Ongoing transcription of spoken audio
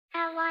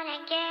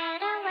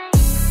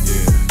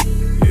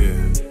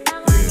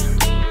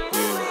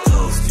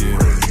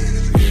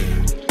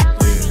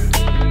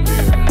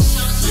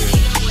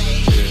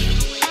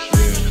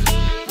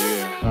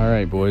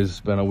boys,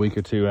 it's been a week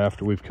or two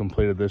after we've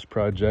completed this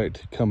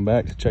project. Come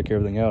back to check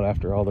everything out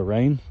after all the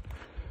rain.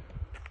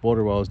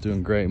 Boulder wall is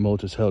doing great.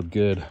 Mulch has held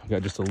good.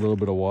 Got just a little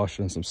bit of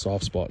washing and some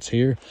soft spots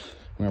here.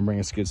 I'm gonna bring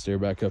a skid steer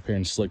back up here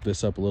and slick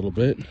this up a little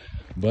bit,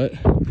 but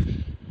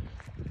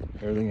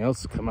everything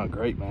else has come out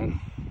great, man.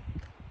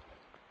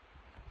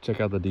 Check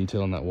out the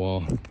detail on that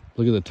wall.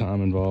 Look at the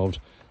time involved.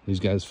 These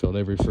guys filled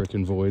every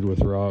freaking void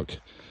with rock.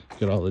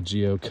 Got all the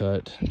geo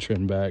cut and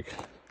trimmed back.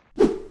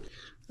 All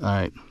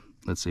right,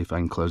 let's see if I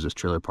can close this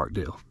trailer park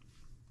deal.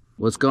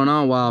 What's going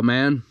on, wild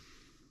man?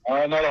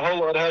 Not a whole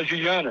lot. How's your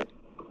yonder?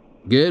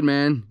 Good,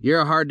 man.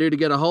 You're a hard dude to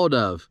get a hold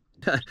of.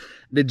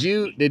 Did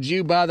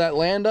you buy that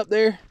land up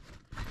there?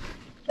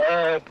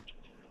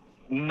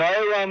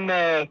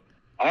 No,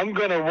 I'm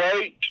gonna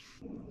wait.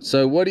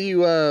 So what are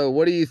you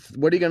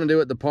gonna do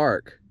at the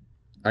park?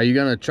 Are you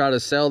gonna try to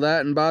sell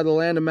that and buy the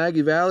land in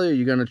Maggie Valley, or are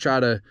you gonna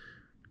try to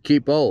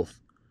keep both?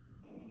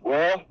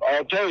 Well,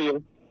 I'll tell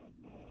you,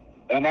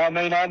 and I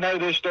mean, I know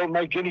this don't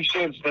make any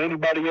sense to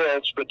anybody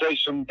else, but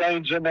there's some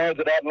things in there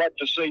that I'd like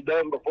to see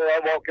done before I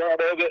walk out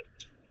of it.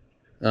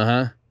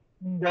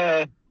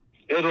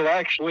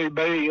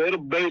 It'll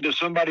be to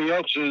somebody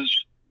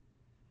else's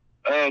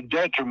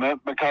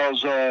detriment,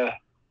 because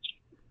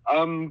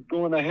I'm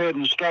going ahead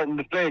and starting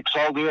to fix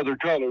all the other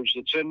trailers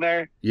that's in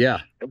there.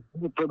 Yeah.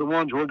 For the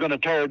ones we're going to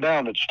tear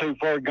down, it's too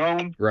far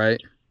gone.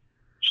 Right.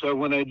 So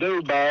when they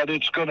do buy it,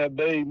 it's going to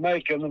be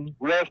making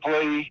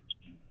roughly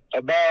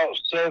about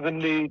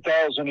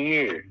 $70,000 a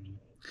year,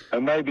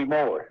 and maybe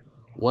more.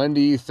 When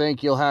do you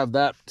think you'll have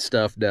that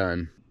stuff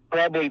done?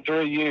 Probably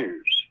 3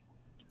 years.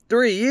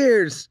 3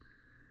 years?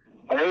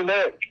 Hey,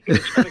 look,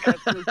 it's going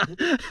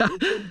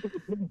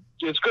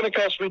to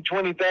cost me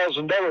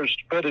 $20,000 to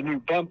put a new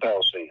pump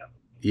house in.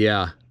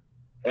 Yeah.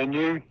 And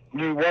new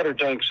water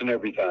tanks and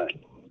everything.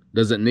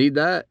 Does it need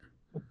that?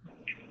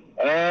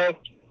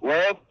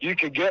 Well, you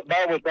could get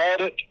by without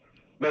it,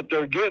 but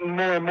they're getting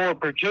more and more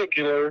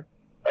particular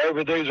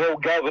over these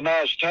old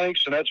galvanized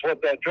tanks, and that's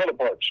what that trailer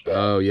park's got.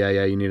 Oh,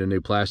 yeah, you need a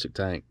new plastic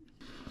tank.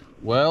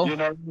 Well, you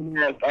know,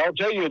 I'll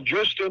tell you,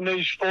 just in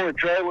these 4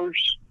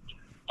 trailers,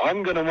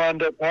 I'm going to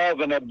wind up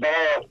having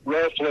about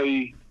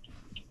roughly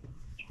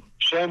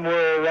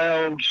somewhere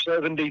around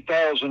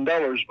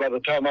 $70,000 by the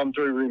time I'm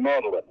through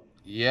remodeling.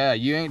 Yeah,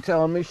 you ain't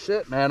telling me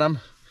shit, man.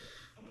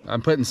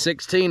 I'm putting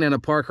 16 in a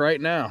park right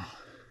now.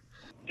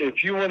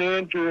 If you want to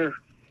enter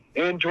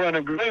into an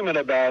agreement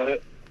about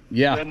it,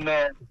 yeah, then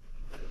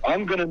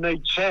I'm going to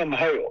need some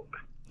help.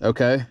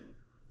 Okay.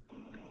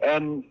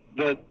 And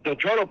the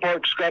trailer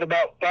park's got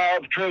about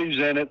 5 trees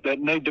in it that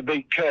need to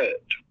be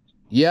cut.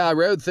 Yeah, I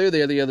rode through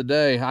there the other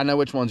day. I know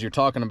which ones you're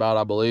talking about,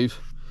 I believe.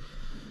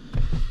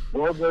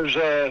 Well, there's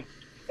a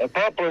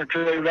poplar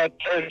tree right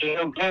there at the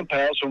young pump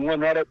house, and one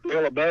right up the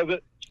hill above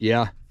it.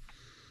 Yeah.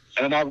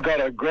 And I've got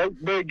a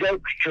great big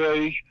oak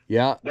tree.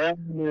 Yeah. Down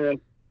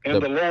in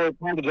the lower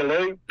part of the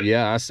loop.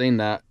 Yeah, I seen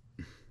that.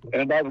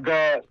 And I've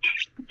got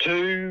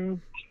 2,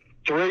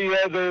 3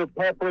 other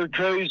poplar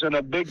trees and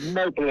a big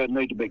maple that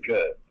need to be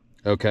cut.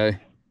 Okay.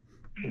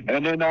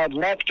 And then I'd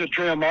like to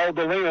trim all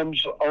the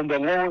limbs on the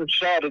lower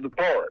side of the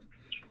park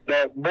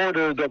that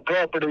border the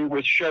property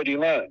with shady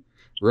line.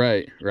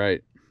 Right.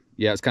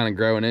 Yeah, it's kind of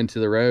growing into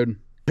the road.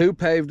 Who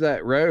paved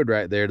that road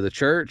right there to the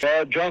church?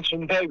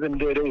 Johnson Paving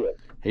did it.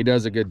 He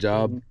does a good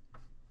job.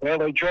 Well,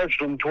 they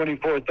charged them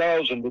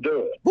 $24,000 to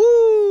do it.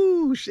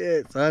 Woo!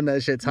 Shit, son,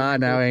 that shit's high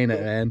now, ain't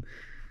it, man?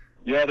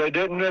 Yeah, they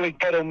didn't really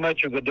cut him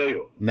much of a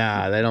deal.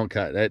 Nah, they don't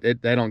cut. They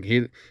don't.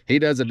 He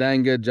does a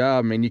dang good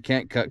job. I mean, you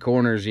can't cut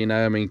corners, you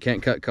know. I mean, you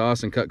can't cut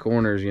costs and cut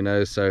corners, you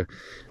know. So,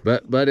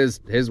 but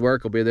his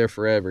work will be there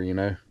forever, you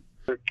know.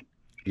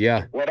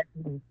 Yeah.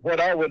 What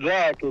I would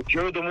like, if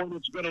you're the one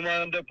that's going to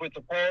wind up with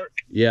the park.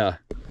 Yeah.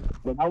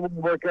 But I want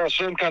to work out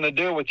some kind of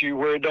deal with you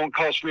where it don't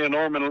cost me an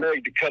arm and a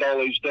leg to cut all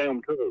these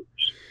damn trees.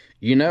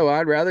 You know,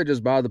 I'd rather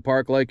just buy the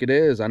park like it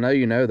is. I know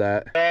you know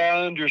that.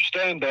 I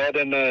understand that,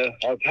 and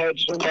I've had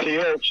somebody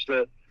else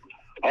that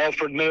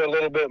offered me a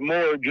little bit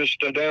more just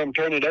to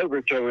turn it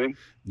over to him.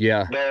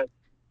 Yeah. But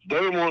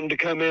they're wanting to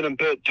come in and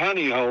put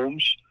tiny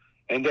homes,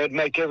 and they'd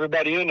make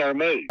everybody in there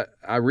move.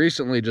 I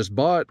recently just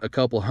bought a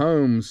couple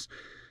homes,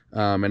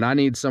 and I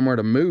need somewhere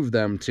to move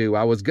them to.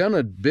 I was going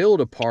to build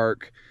a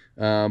park,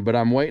 but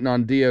I'm waiting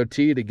on DOT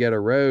to get a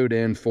road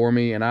in for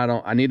me, and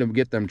I need to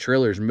get them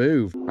trailers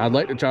moved. I'd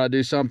like to try to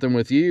do something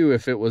with you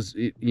if it was,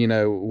 you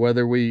know,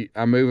 whether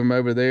I move them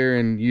over there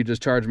and you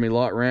just charge me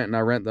lot rent and I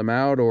rent them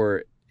out,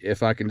 or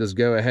if I can just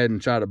go ahead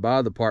and try to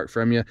buy the park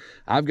from you.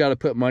 I've got to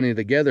put money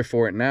together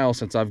for it now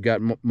since I've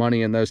got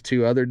money in those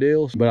 2 other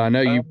deals. But I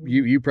know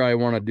you probably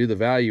want to do the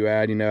value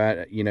add,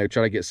 you know,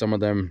 try to get some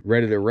of them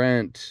ready to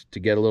rent to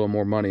get a little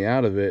more money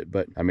out of it.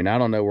 But I mean, I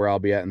don't know where I'll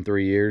be at in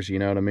 3 years. You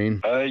know what I mean?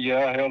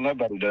 Yeah, hell,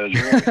 nobody does.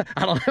 Really.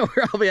 I don't know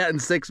where I'll be at in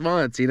 6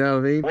 months. You know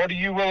what I mean? What are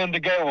you willing to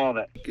go on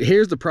it?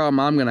 Here's the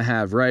problem I'm going to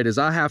have, right, is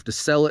I have to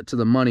sell it to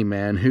the money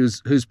man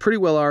who's pretty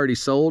well already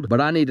sold,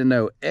 but I need to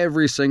know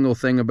every single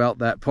thing about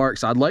that park.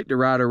 So I'd like to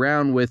ride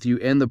around with you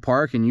in the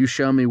park and you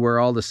show me where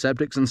all the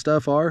septics and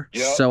stuff are.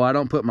 Yep. So I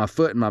don't put my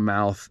foot in my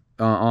mouth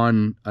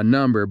on a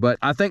number, but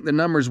I think the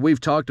numbers we've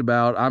talked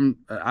about,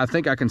 I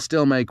think I can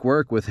still make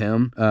work with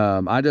him.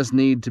 I just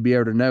need to be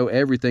able to know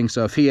everything.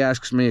 So if he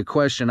asks me a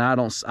question,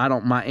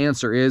 my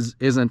answer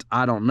isn't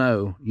I don't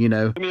know, you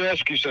know. Let me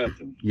ask you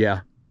something.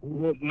 Yeah.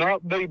 Would it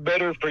not be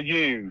better for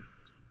you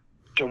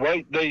to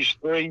wait these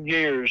 3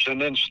 years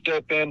and then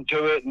step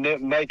into it and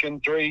it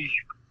making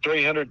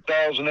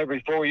 300,000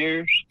 every 4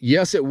 years?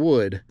 Yes, it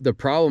would. The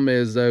problem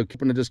is, though,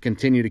 keeping to just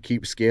continue to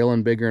keep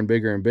scaling bigger and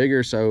bigger and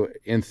bigger. So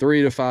in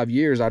 3 to 5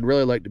 years, I'd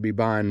really like to be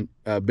buying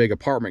big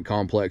apartment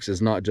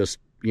complexes, not just,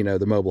 you know,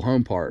 the mobile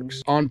home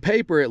parks. On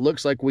paper, it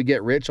looks like we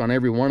get rich on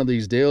every one of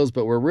these deals,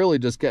 but we're really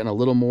just getting a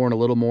little more and a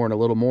little more and a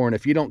little more. And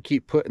if you don't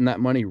keep putting that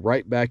money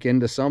right back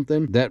into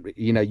something, that,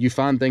 you know, you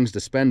find things to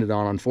spend it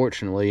on,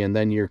 unfortunately, and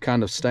then you're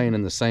kind of staying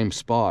in the same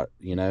spot,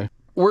 you know.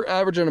 We're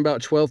averaging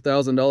about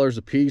 $12,000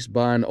 a piece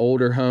buying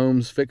older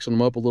homes, fixing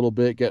them up a little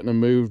bit, getting them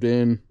moved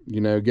in,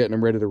 you know, getting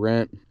them ready to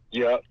rent.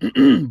 Yeah.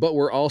 But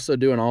we're also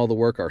doing all the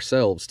work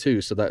ourselves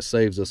too, so that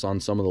saves us on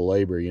some of the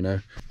labor, you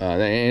know.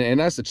 And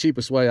that's the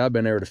cheapest way I've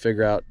been able to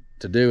figure out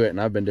to do it, and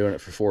I've been doing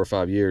it for 4 or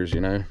 5 years, you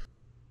know.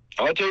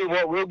 I'll tell you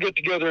what, we'll get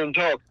together and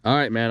talk. All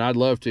right, man, I'd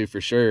love to, for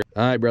sure.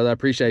 All right, brother, I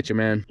appreciate you,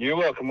 man. You're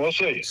welcome. We'll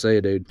see you. See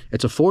you, dude.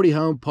 It's a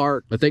 40-home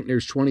park. I think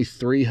there's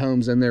 23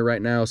 homes in there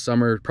right now.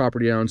 Some are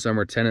property-owned, some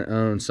are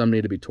tenant-owned, some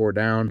need to be tore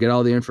down. Get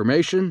all the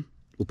information.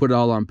 We'll put it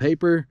all on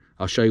paper.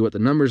 I'll show you what the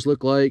numbers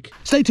look like.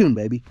 Stay tuned,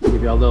 baby.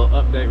 Give y'all a little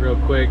update real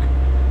quick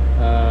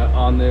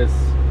on this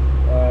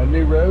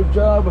new road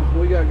job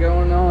we got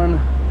going on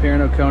here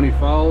in Oconee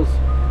Falls.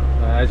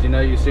 As you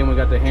know, you've seen we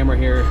got the hammer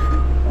here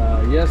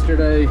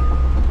yesterday.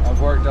 I've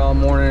worked all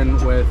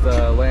morning with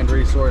land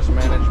resource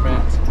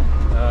management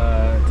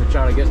to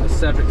try to get the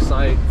septic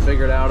site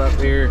figured out up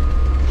here.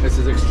 This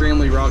is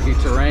extremely rocky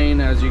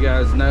terrain, as you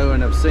guys know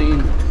and have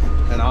seen,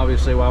 and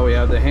obviously why we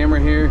have the hammer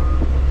here.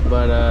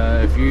 But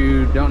if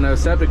you don't know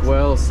septic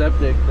well,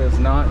 septic does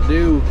not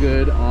do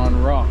good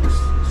on rocks.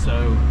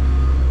 So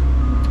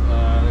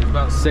there's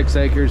about 6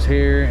 acres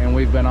here, and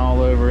we've been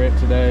all over it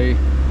today,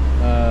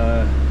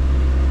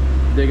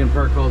 digging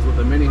perk holes with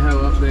a mini hoe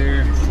up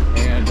there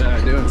and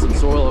doing some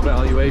soil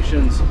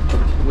evaluations.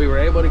 We were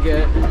able to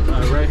get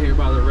right here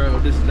by the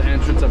road. This is the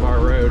entrance of our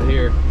road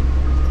here.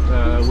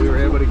 We were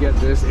able to get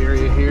this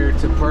area here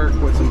to perk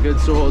with some good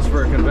soils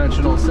for a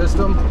conventional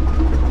system.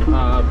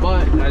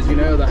 But as you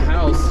know, the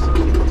house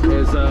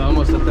is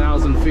almost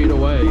 1,000 feet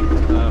away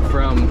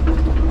from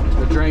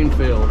the drain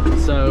field.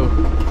 So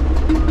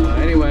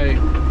anyway,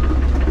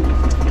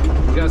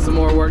 we got some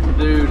more work to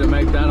do to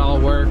make that all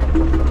work.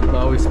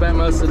 But we spent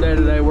most of the day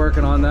today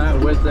working on that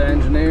with the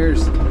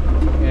engineers,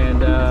 and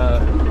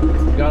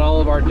got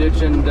all of our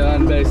ditching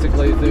done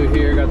basically through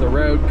here. Got the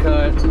road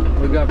cut.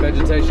 We've got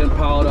vegetation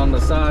piled on the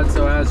side,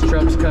 so as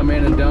trucks come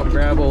in and dump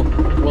gravel,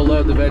 we'll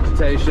load the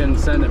vegetation,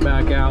 send it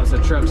back out,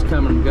 so trucks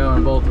coming and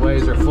going both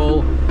ways are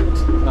full.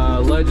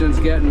 Legend's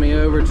getting me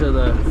over to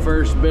the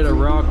first bit of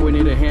rock we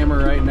need to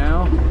hammer right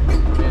now,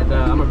 and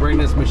I'm gonna bring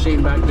this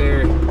machine back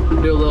there,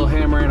 do a little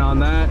hammering on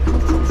that,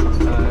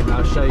 and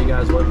I'll show you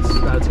guys what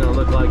that's gonna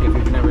look like if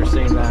you've never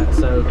seen that.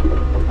 So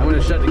I'm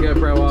gonna shut the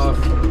GoPro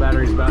off. The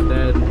battery's about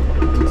dead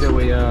until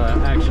we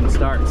action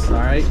starts. All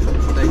right,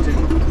 stay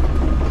tuned.